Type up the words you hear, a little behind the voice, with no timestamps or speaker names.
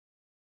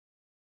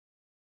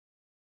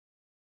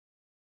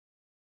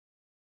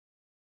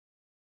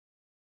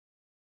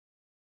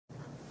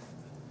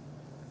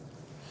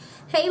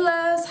Hey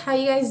loves, how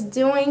you guys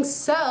doing?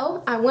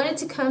 So I wanted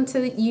to come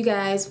to you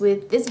guys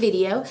with this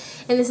video,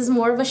 and this is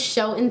more of a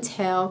show and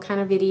tell kind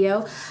of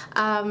video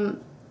from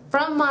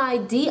my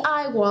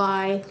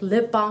DIY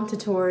lip balm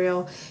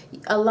tutorial.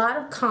 A lot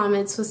of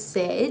comments was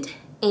said,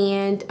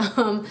 and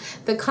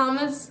the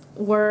comments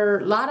were,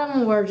 a lot of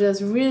them were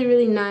just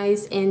really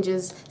nice and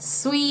just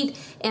sweet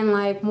and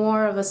like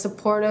more of a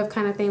supportive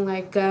kind of thing,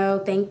 like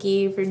go, thank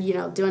you for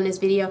doing this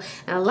video.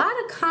 And a lot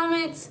of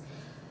comments,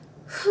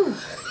 whew.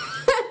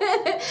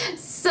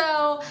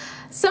 So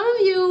some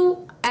of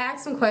you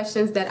asked some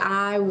questions that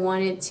I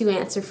wanted to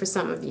answer for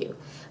some of you,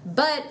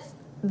 but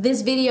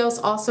this video is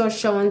also a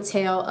show and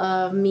tell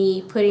of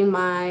me putting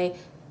my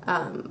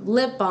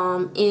lip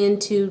balm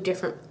into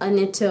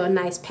a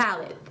nice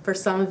palette for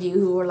some of you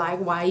who were like,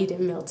 why you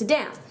didn't melt it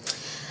down.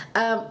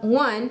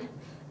 One,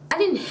 I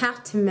didn't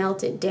have to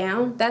melt it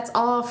down. That's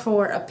all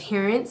for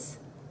appearance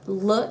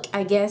look,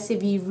 I guess,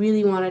 if you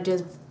really want to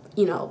just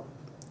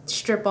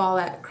strip all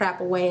that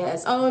crap away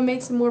as, oh, it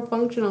makes it more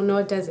functional. No,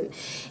 it doesn't.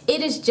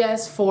 It is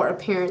just for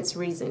appearance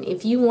reason.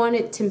 If you want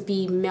it to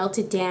be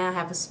melted down,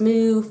 have a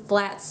smooth,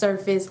 flat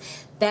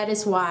surface, that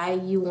is why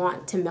you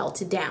want to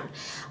melt it down.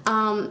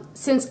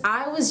 Since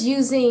I was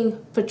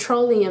using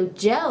petroleum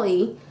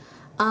jelly,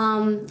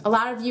 a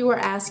lot of you were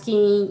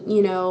asking,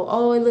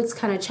 oh, it looks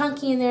kind of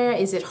chunky in there.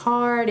 Is it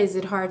hard? Is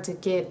it hard to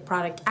get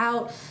product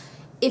out?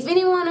 If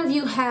any one of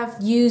you have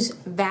used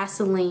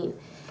Vaseline,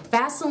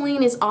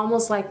 Vaseline is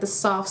almost like the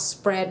soft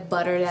spread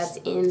butter that's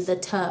in the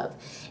tub.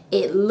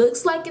 It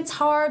looks like it's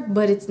hard,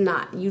 but it's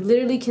not. You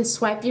literally can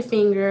swipe your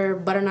finger,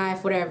 butter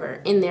knife,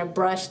 whatever, in there,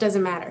 brush,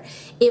 doesn't matter.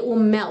 It will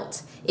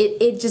melt.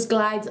 It just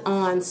glides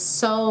on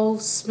so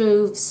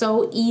smooth,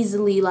 so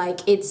easily.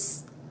 Like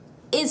it's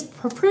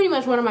pretty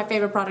much one of my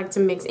favorite products to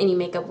mix any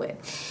makeup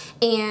with.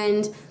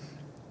 And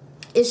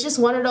it's just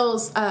one of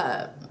those,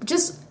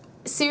 just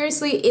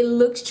seriously, it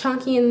looks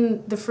chunky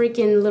in the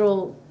freaking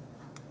little,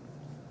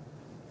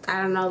 I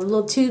don't know, the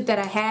little tube that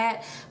I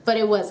had, but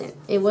it wasn't.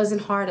 It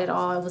wasn't hard at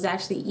all. It was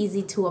actually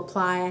easy to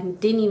apply. I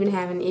didn't even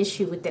have an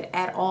issue with it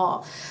at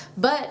all.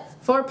 But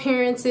for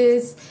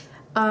appearances,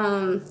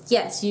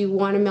 yes, you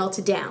want to melt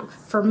it down.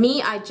 For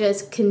me, I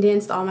just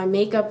condensed all my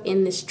makeup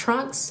in this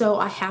trunk, so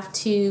I have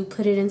to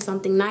put it in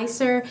something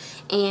nicer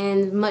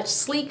and much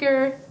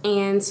sleeker,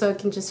 and so it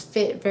can just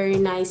fit very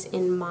nice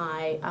in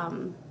my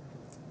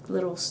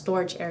little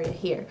storage area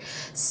here.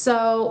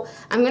 So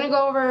I'm gonna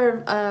go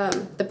over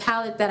the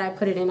palette that I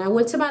put it in. I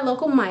went to my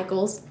local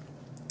Michael's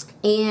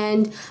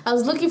and I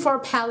was looking for a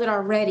palette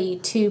already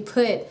to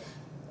put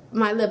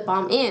my lip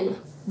balm in.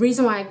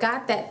 Reason why I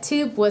got that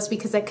tube was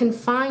because I couldn't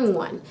find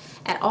one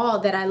at all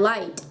that I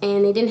liked,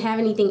 and they didn't have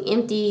anything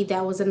empty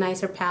that was a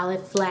nicer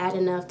palette, flat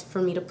enough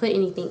for me to put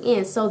anything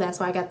in, so that's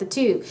why I got the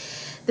tube.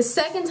 The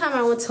second time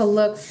I went to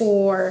look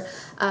for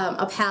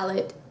a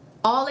palette,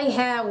 all they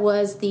had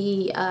was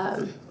the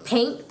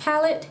paint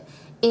palette,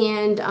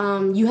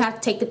 and you have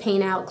to take the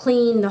paint out,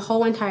 clean the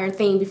whole entire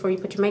thing before you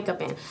put your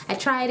makeup in. I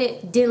tried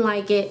it, didn't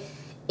like it.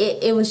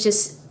 It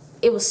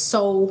was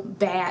so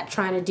bad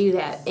trying to do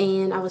that,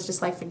 and I was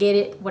just like, forget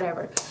it,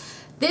 whatever.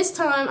 This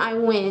time I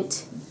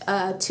went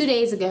 2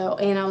 days ago,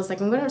 and I was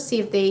like, I'm gonna see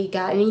if they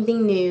got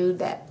anything new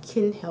that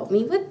can help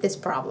me with this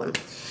problem.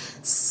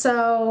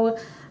 So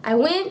I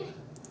went,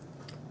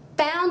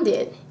 found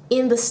it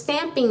in the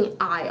stamping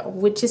aisle,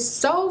 which is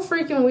so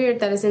freaking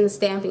weird that it's in the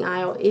stamping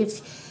aisle.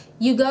 If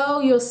you go,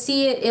 you'll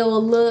see it. It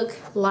will look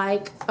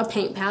like a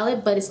paint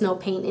palette, but it's no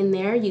paint in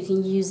there. You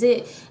can use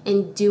it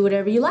and do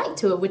whatever you like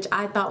to it, which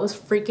I thought was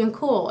freaking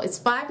cool. It's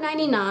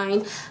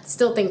 $5.99.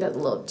 Still think that's a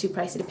little too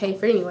pricey to pay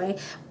for anyway,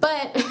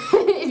 but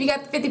if you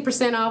got the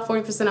 50% off,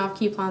 40% off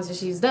coupons,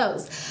 just use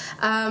those.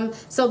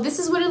 So this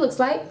is what it looks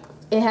like.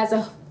 It has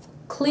a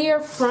clear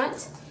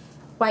front,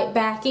 white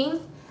backing.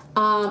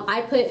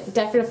 I put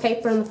decorative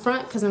paper in the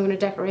front because I'm going to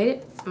decorate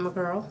it. I'm a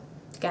girl.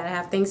 Gotta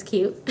have things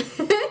cute.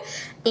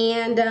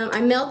 And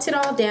I melt it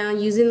all down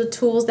using the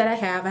tools that I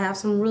have. I have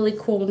some really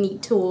cool,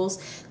 neat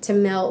tools to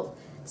melt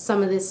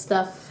some of this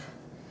stuff.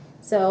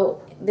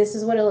 So this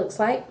is what it looks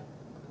like.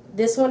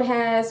 This one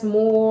has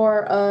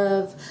more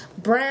of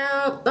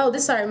brown. Oh,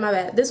 sorry, my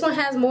bad. This one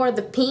has more of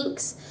the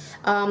pinks,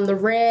 the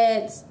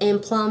reds,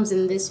 and plums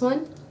in this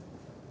one.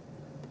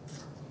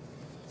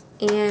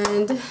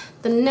 And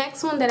the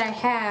next one that I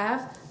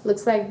have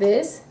looks like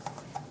this.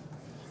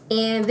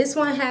 And this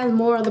one has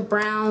more of the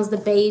browns, the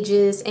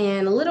beiges,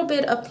 and a little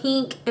bit of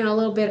pink and a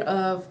little bit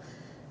of,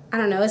 I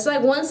don't know, it's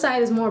like one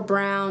side is more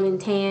brown and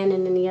tan,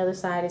 and then the other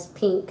side is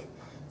pink.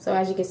 So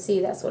as you can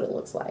see, that's what it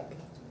looks like.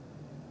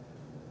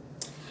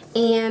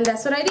 And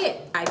that's what I did.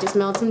 I just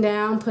melt them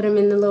down, put them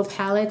in the little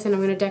palettes, and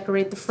I'm going to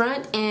decorate the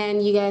front,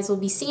 and you guys will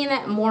be seeing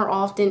that more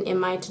often in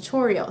my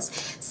tutorials.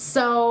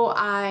 So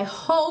I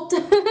hoped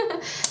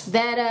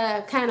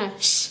that kind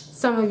of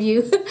some of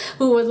you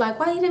who was like,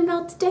 why you didn't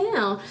melt it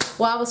down?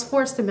 Well, I was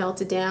forced to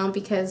melt it down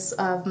because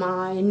of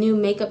my new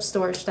makeup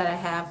storage that I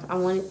have. I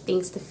wanted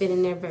things to fit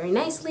in there very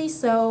nicely,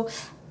 so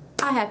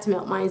I had to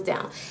melt mine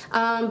down.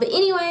 But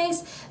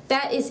anyways,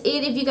 that is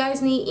it. If you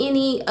guys need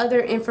any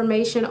other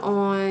information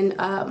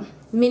on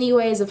many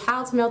ways of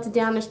how to melt it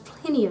down. There's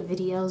plenty of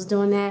videos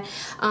doing that.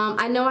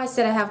 I know I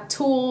said I have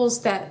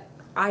tools that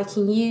I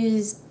can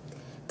use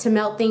to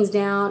melt things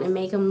down and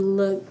make them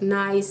look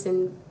nice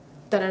and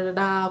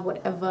da-da-da-da,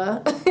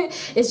 whatever.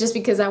 It's just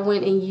because I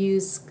went and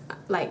used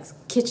like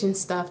kitchen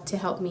stuff to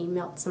help me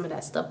melt some of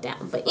that stuff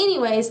down. But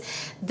anyways,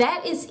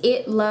 that is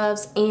it,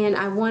 loves, and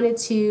I wanted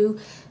to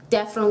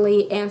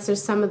definitely answer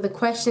some of the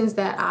questions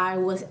that I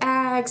was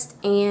asked.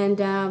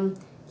 And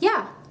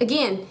yeah,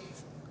 again,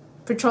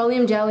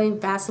 petroleum jelly,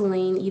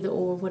 Vaseline, either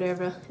or,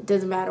 whatever. It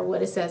doesn't matter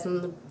what it says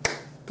in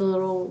the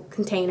little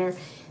container,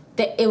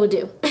 that it will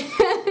do.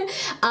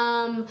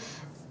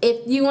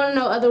 If you want to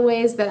know other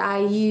ways that I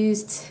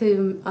use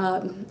to,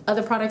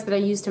 other products that I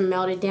use to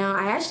melt it down,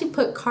 I actually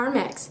put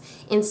Carmex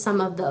in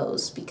some of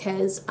those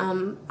because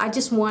I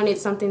just wanted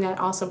something that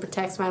also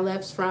protects my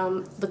lips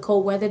from the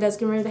cold weather that's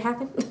getting ready to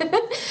happen.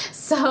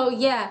 So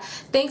yeah,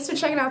 thanks for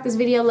checking out this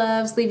video,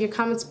 loves. Leave your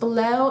comments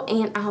below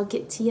and I'll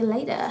get to you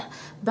later.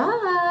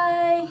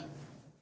 Bye!